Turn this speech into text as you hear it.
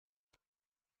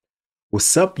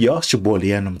What's up, y'all? It's your boy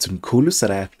Leon. I'm Tim Coolest,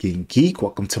 s.a.geek.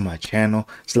 Welcome to my channel.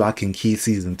 It's Locke and Key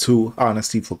Season 2. I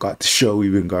honestly forgot the show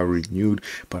even got renewed,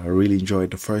 but I really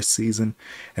enjoyed the first season,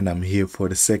 and I'm here for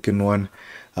the second one.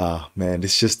 Man,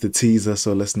 it's just the teaser,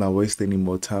 so let's not waste any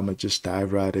more time and just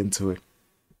dive right into it.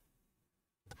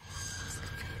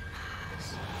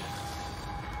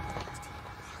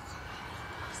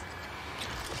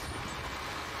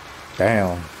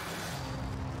 Damn.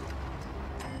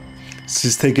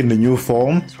 She's taking the new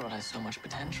form. This world has so much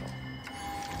potential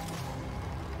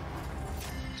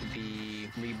to be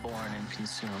reborn and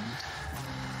consumed,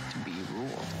 to be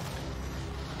ruled.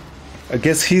 I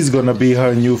guess he's gonna be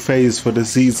her new phase for the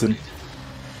season.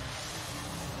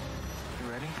 You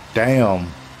ready? Damn.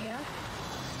 Yeah.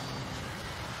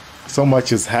 So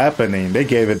much is happening. They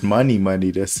gave it money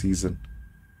this season.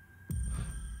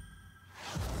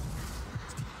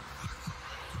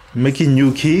 Making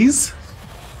new keys?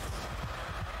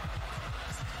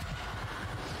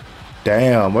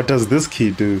 Damn, what does this key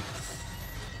do?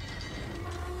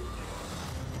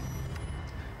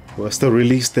 What's the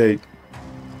release date?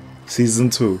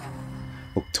 Season 2,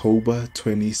 October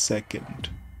 22nd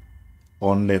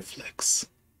on Netflix.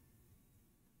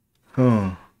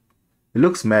 It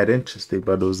looks mad interesting,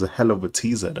 but it was a hell of a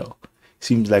teaser though.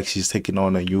 Seems like she's taking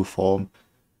on a new form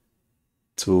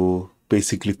to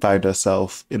basically find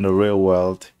herself in the real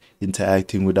world,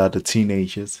 interacting with other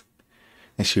teenagers.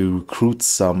 And she recruits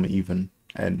some even,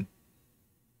 and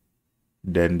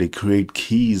then they create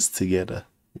keys together.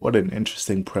 What an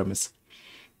interesting premise.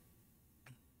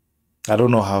 I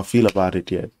don't know how I feel about it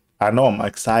yet. I know I'm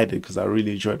excited because I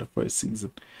really enjoyed the first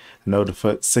season. I know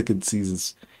the second season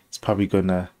is probably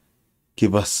gonna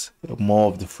give us more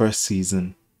of the first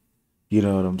season. You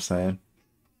know what I'm saying?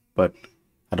 But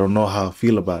I don't know how I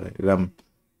feel about it.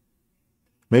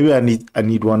 Maybe I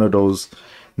need one of those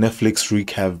Netflix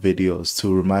recap videos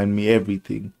to remind me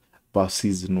everything about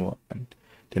season 1. And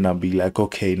then I'll be like,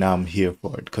 okay, now I'm here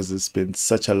for it because it's been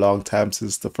such a long time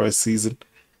since the first season.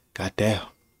 God damn.